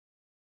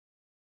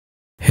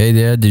Hey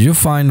there, did you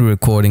find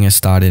recording a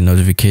started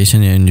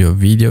notification in your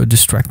video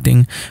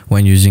distracting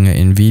when using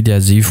an NVIDIA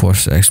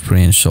GeForce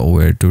Experience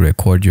software to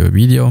record your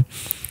video?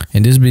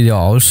 In this video,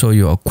 I'll show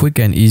you a quick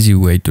and easy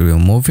way to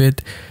remove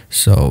it.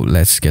 So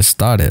let's get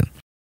started.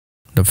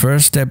 The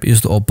first step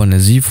is to open the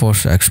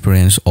GeForce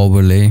Experience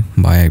overlay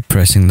by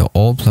pressing the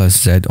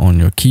Alt+Z on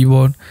your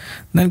keyboard.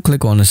 Then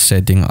click on the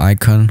setting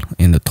icon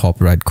in the top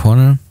right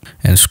corner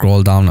and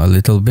scroll down a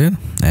little bit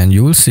and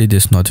you will see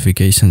this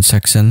notification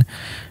section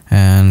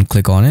and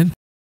click on it.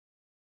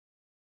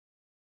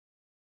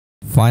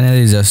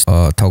 Finally, just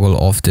toggle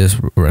off this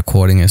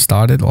recording is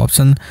started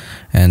option,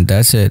 and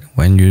that's it.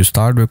 When you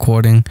start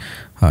recording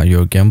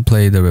your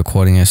gameplay, the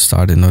recording is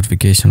started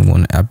notification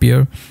won't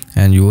appear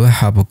and you will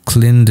have a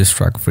clean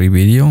distract-free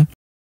video.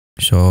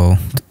 So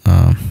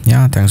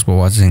yeah, thanks for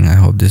watching. I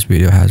hope this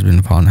video has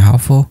been found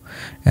helpful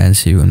and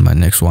see you in my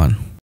next one.